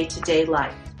your day-to-day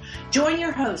life. Join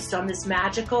your host on this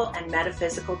magical and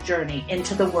metaphysical journey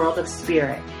into the world of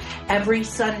spirit every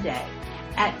Sunday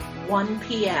at 1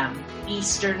 p.m.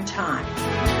 Eastern Time.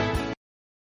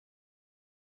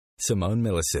 Simone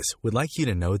Milasas would like you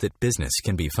to know that business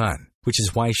can be fun, which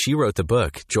is why she wrote the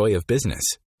book, Joy of Business.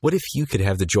 What if you could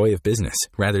have the joy of business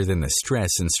rather than the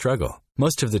stress and struggle?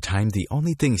 Most of the time, the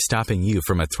only thing stopping you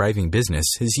from a thriving business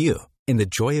is you. In the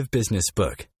Joy of Business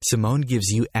book, Simone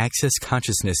gives you access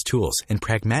consciousness tools and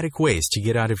pragmatic ways to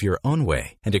get out of your own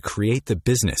way and to create the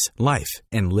business, life,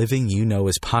 and living you know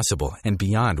is possible and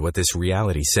beyond what this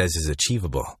reality says is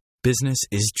achievable. Business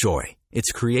is joy.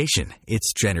 It's creation.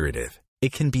 It's generative.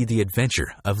 It can be the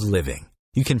adventure of living.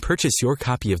 You can purchase your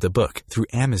copy of the book through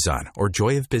Amazon or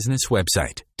Joy of Business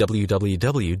website,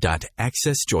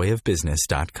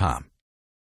 www.accessjoyofbusiness.com.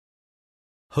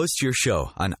 Host your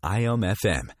show on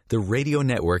IOM-FM, the radio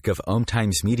network of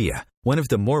OMTimes Media, one of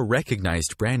the more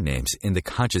recognized brand names in the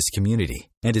conscious community,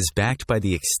 and is backed by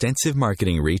the extensive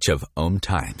marketing reach of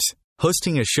OMTimes.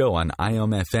 Hosting a show on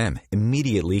IOM-FM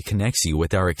immediately connects you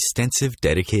with our extensive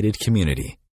dedicated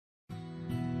community.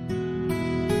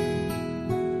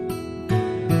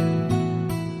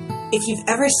 If you've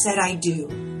ever said, I do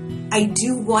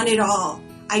want it all.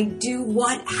 I do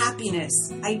want happiness.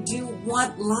 I do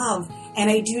want love. and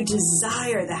I do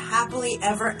desire the happily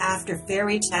ever after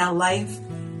fairy tale life,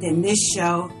 then this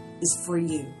show is for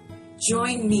you.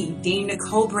 Join me, Dame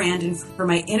Nicole Brandon, for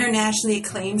my internationally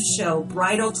acclaimed show,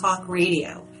 Bridal Talk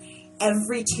Radio,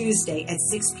 every Tuesday at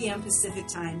 6 p.m. Pacific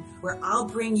Time, where I'll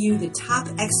bring you the top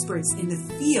experts in the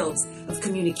fields of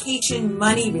communication,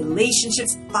 money,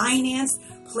 relationships, finance,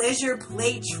 pleasure,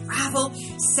 play, travel,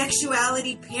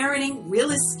 sexuality, parenting, real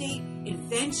estate,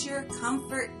 adventure,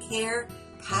 comfort, care,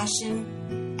 passion,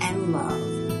 and love.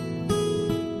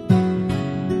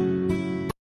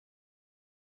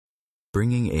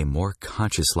 Bringing a more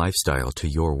conscious lifestyle to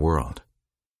your world.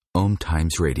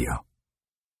 OMTimes Radio.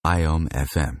 IOM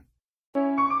FM.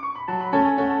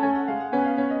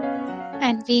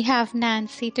 And we have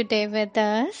Nancy today with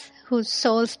us, whose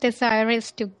soul's desire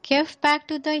is to give back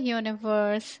to the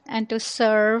universe and to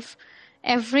serve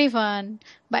everyone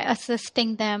by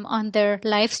assisting them on their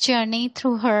life's journey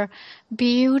through her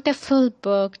beautiful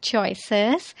book,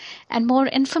 Choices. And more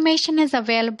information is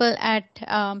available at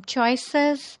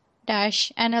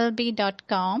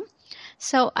choices-nlb.com.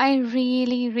 So I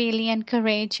really, really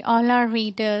encourage all our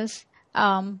readers,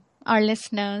 our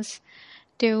listeners,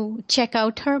 to check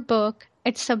out her book.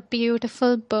 It's a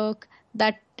beautiful book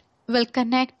that will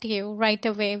connect you right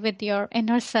away with your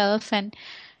inner self, and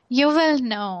you will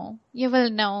know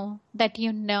that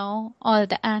you know all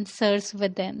the answers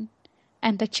within,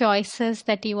 and the choices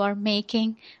that you are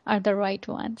making are the right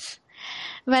ones.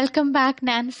 Welcome back,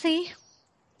 Nancy.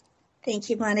 Thank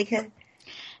you, Monica.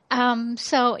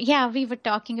 So we were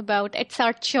talking about it's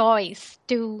our choice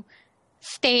to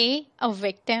stay a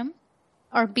victim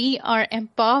or be our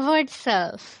empowered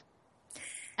self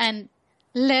and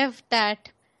live that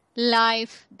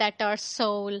life that our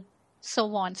soul so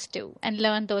wants to, and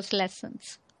learn those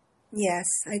lessons. Yes,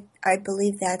 I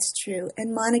believe that's true.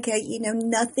 And Monica,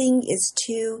 nothing is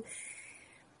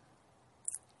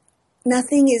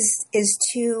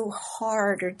too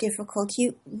hard or difficult.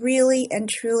 You really and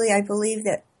truly, I believe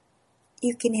that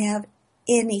you can have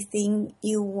anything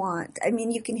you want. I mean,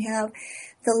 you can have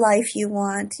the life you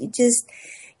want. You just,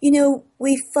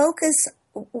 we focus,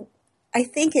 I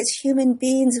think as human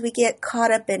beings, we get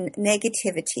caught up in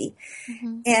negativity.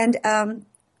 Mm-hmm. And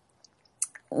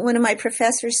one of my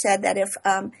professors said that if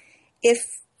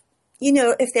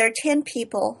there are 10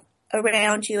 people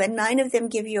around you and 9 of them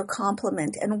give you a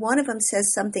compliment and one of them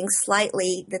says something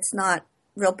slightly that's not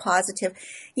real positive,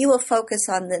 you will focus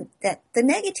on the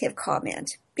negative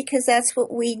comment, because that's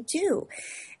what we do.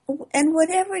 And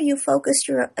whatever you focus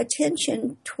your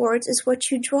attention towards is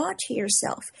what you draw to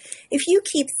yourself. If you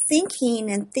keep thinking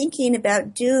and thinking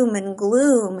about doom and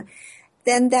gloom,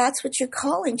 then that's what you're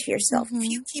calling to yourself. Mm-hmm.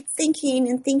 If you keep thinking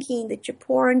and thinking that you're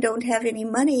poor and don't have any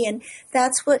money, and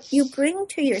that's what you bring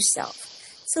to yourself.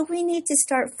 So we need to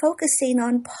start focusing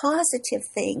on positive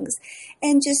things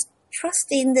and just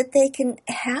trusting that they can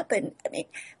happen. I mean,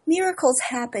 miracles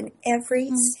happen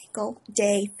every single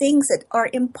day, things that are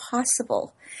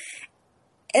impossible.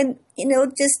 And,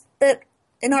 but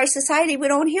in our society, we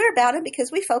don't hear about it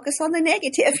because we focus on the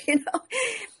negative,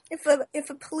 If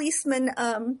a policeman,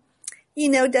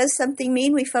 does something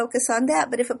mean, we focus on that.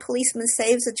 But if a policeman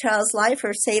saves a child's life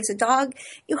or saves a dog,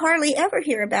 you hardly ever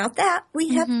hear about that. We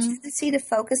have a tendency to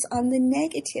focus on the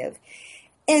negative.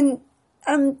 And,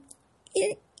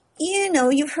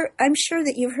 you've heard, I'm sure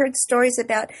that you've heard stories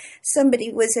about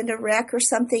somebody was in a wreck or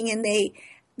something and they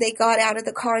got out of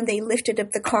the car and they lifted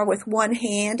up the car with one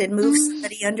hand and moved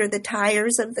somebody under the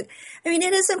tires of the,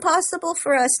 it is impossible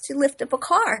for us to lift up a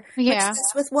car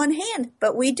just with one hand,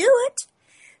 but we do it.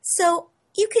 So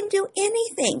you can do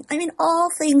anything. All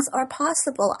things are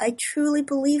possible. I truly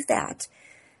believe that.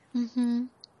 Mm-hmm.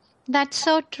 That's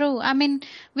so true.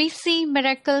 We see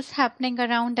miracles happening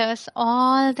around us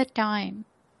all the time.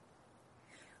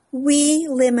 We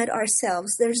limit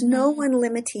ourselves. There's no one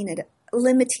limiting us.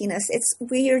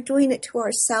 We are doing it to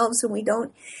ourselves and we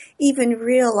don't even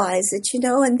realize it,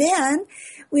 and then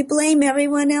we blame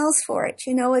everyone else for it.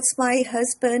 It's my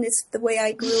husband, it's the way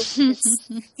I grew up, it's,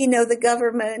 the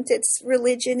government, it's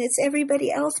religion, it's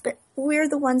everybody else, but we're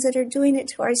the ones that are doing it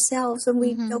to ourselves and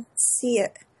we don't see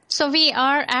it. So we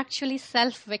are actually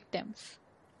self-victims.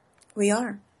 We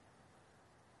are.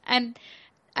 And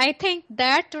I think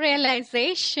that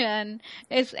realization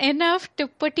is enough to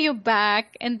put you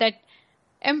back in that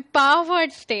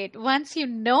empowered state. Once you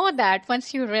know that,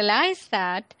 once you realize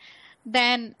that,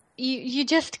 then you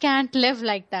just can't live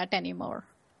like that anymore.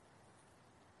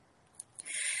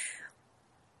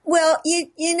 Well,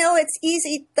 it's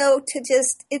easy though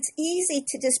it's easy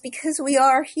to just, because we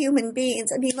are human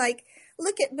beings.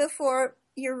 Look at before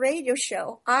your radio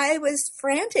show. I was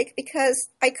frantic because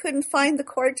I couldn't find the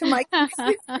cord to my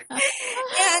computer.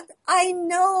 And I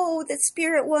know that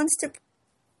Spirit wants to,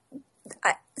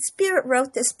 Spirit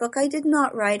wrote this book. I did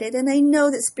not write it. And I know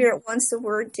that Spirit wants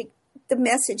the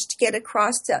message to get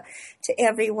across to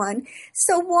everyone.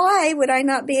 So why would I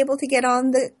not be able to get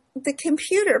on the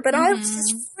computer? But I was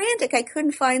just frantic. I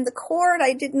couldn't find the cord.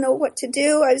 I didn't know what to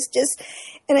do.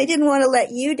 And I didn't want to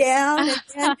let you down.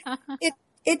 And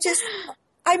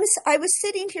I was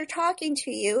sitting here talking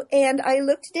to you, and I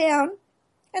looked down,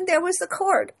 and there was the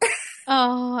cord.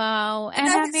 Oh, wow. And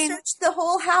I searched the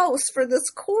whole house for this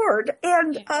cord,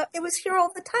 and it was here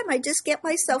all the time. I just get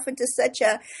myself into such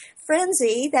a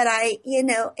frenzy that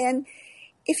and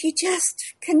if you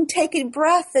just can take a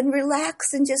breath and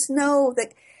relax and just know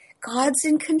that God's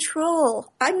in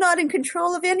control. I'm not in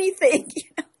control of anything.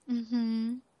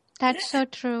 That's so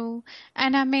true.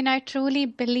 And I truly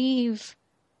believe,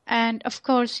 and of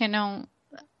course,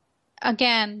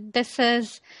 again, this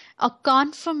is a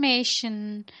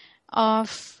confirmation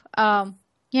of,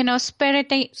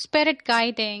 spirit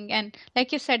guiding. And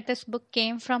like you said, this book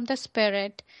came from the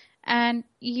Spirit. And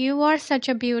you are such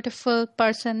a beautiful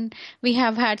person. We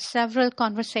have had several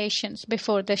conversations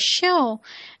before the show,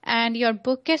 and your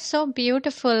book is so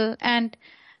beautiful, and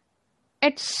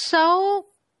it's so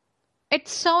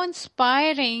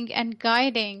inspiring and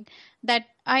guiding that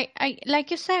I like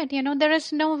you said, there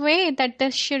is no way that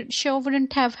this show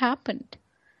wouldn't have happened.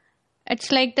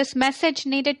 It's like this message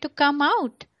needed to come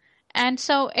out. And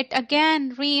so it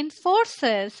again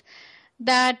reinforces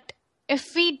that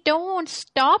if we don't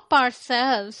stop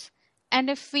ourselves, and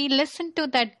if we listen to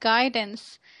that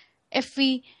guidance, if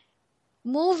we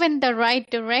move in the right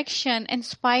direction in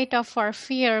spite of our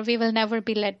fear, we will never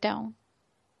be let down.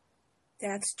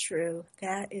 That's true.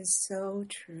 That is so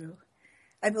true.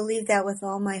 I believe that with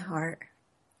all my heart.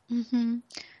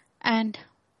 And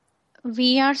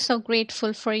we are so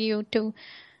grateful for you to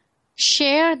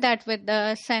share that with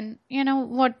us. And,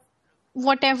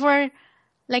 whatever,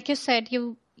 like you said,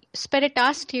 Spirit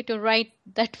asked you to write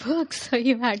that book, so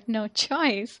you had no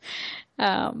choice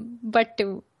but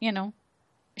to,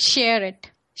 share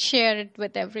it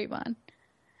with everyone.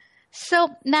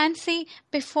 So, Nancy,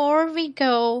 before we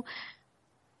go,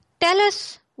 tell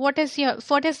us what is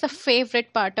the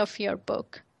favorite part of your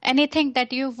book? Anything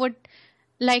that you would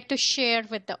like to share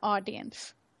with the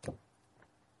audience?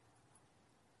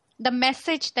 The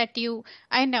message that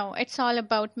I know it's all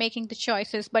about making the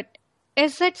choices, but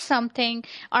is it something,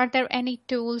 are there any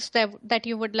tools that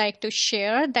you would like to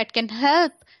share that can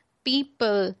help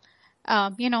people,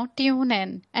 tune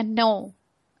in and know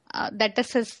that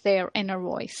this is their inner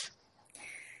voice?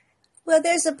 Well,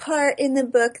 there's a part in the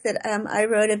book that I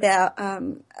wrote about,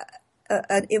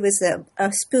 it was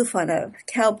a spoof on a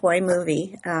cowboy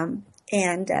movie.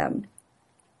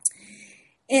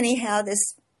 Anyhow,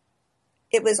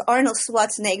 it was Arnold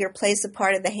Schwarzenegger plays the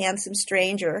part of the handsome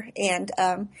stranger, and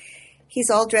he's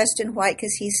all dressed in white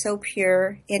because he's so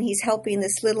pure, and he's helping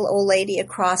this little old lady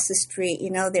across the street.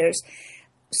 There's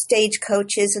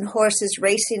stagecoaches and horses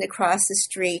racing across the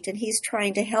street, and he's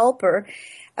trying to help her.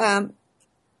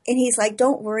 And he's like,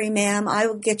 "Don't worry, ma'am, I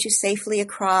will get you safely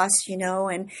across,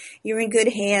 and you're in good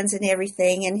hands and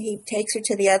everything." And he takes her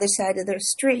to the other side of the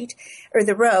street or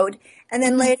the road. And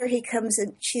then later he comes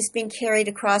and she's being carried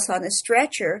across on a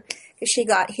stretcher because she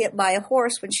got hit by a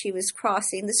horse when she was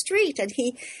crossing the street. And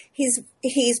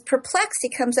he's perplexed. He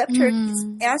comes up to her and he's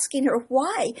asking her,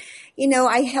 "Why?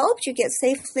 I helped you get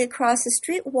safely across the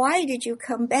street. Why did you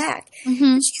come back?"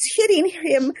 And she's hitting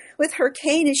him with her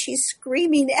cane and she's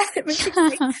screaming at him. And she's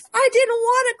saying, "I didn't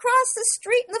want to cross the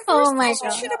street in the first place.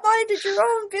 You should have minded your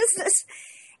own business."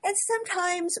 And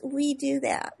sometimes we do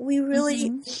that. We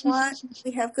really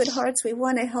we have good hearts. We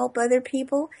want to help other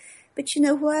people. But you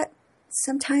know what?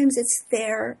 Sometimes it's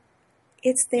their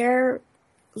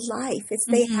life.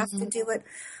 They have to do it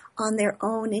on their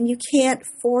own. And you can't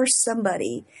force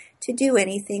somebody to do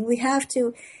anything. We have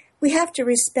to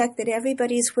respect that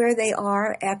everybody's where they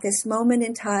are at this moment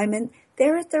in time, and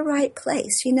they're at the right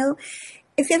place.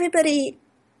 If everybody,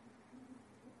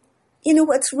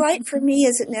 what's right for me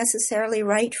isn't necessarily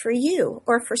right for you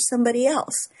or for somebody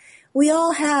else. We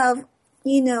all have,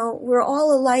 we're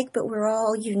all alike, but we're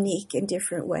all unique in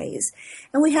different ways.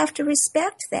 And we have to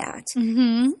respect that.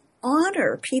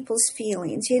 Honor people's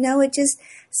feelings. It just,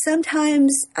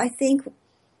 sometimes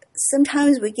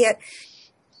we get,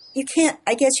 you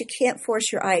can't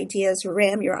force your ideas or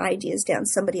ram your ideas down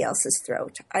somebody else's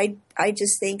throat. I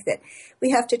just think that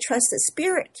we have to trust that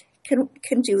Spirit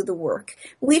can do the work.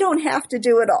 We don't have to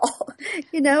do it all,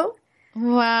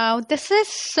 Wow, this is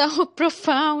so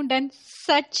profound and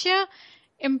such a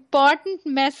important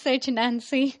message,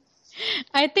 Nancy.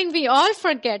 I think we all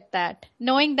forget that,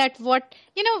 knowing that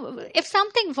if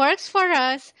something works for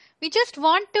us, we just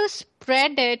want to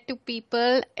spread it to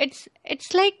people. It's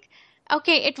like,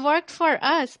 okay, it worked for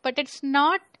us, but it's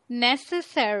not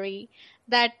necessary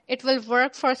that it will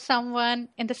work for someone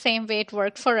in the same way it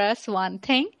worked for us, one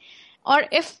thing. Or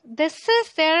if this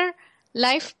is their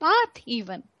life path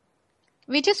even.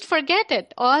 We just forget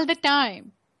it all the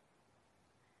time.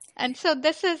 And so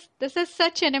this is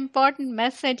such an important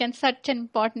message and such an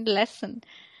important lesson.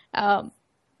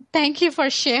 Thank you for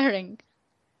sharing.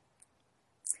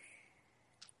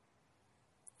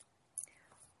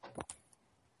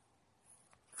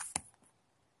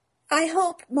 I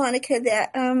hope, Monica,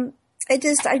 that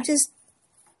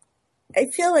I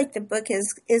feel like the book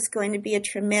is going to be a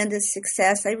tremendous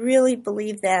success. I really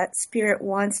believe that Spirit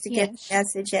wants to get the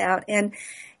message out. And,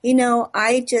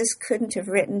 I just couldn't have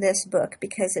written this book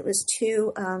because it was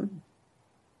too,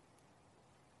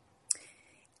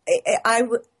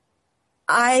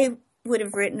 I would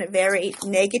have written a very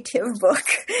negative book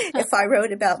if I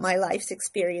wrote about my life's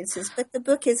experiences. But the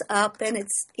book is up and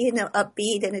it's,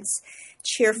 upbeat and it's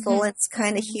cheerful and it's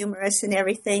kind of humorous and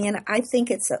everything. And I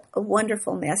think it's a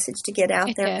wonderful message to get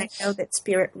out there. And I know that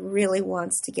Spirit really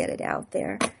wants to get it out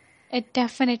there. It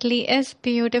definitely is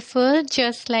beautiful,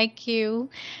 just like you.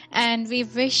 And we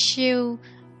wish you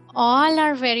all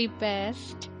our very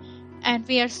best. And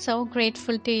we are so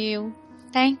grateful to you.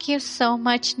 Thank you so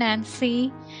much,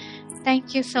 Nancy.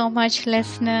 Thank you so much,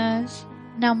 listeners.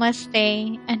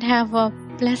 Namaste and have a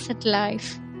blessed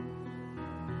life.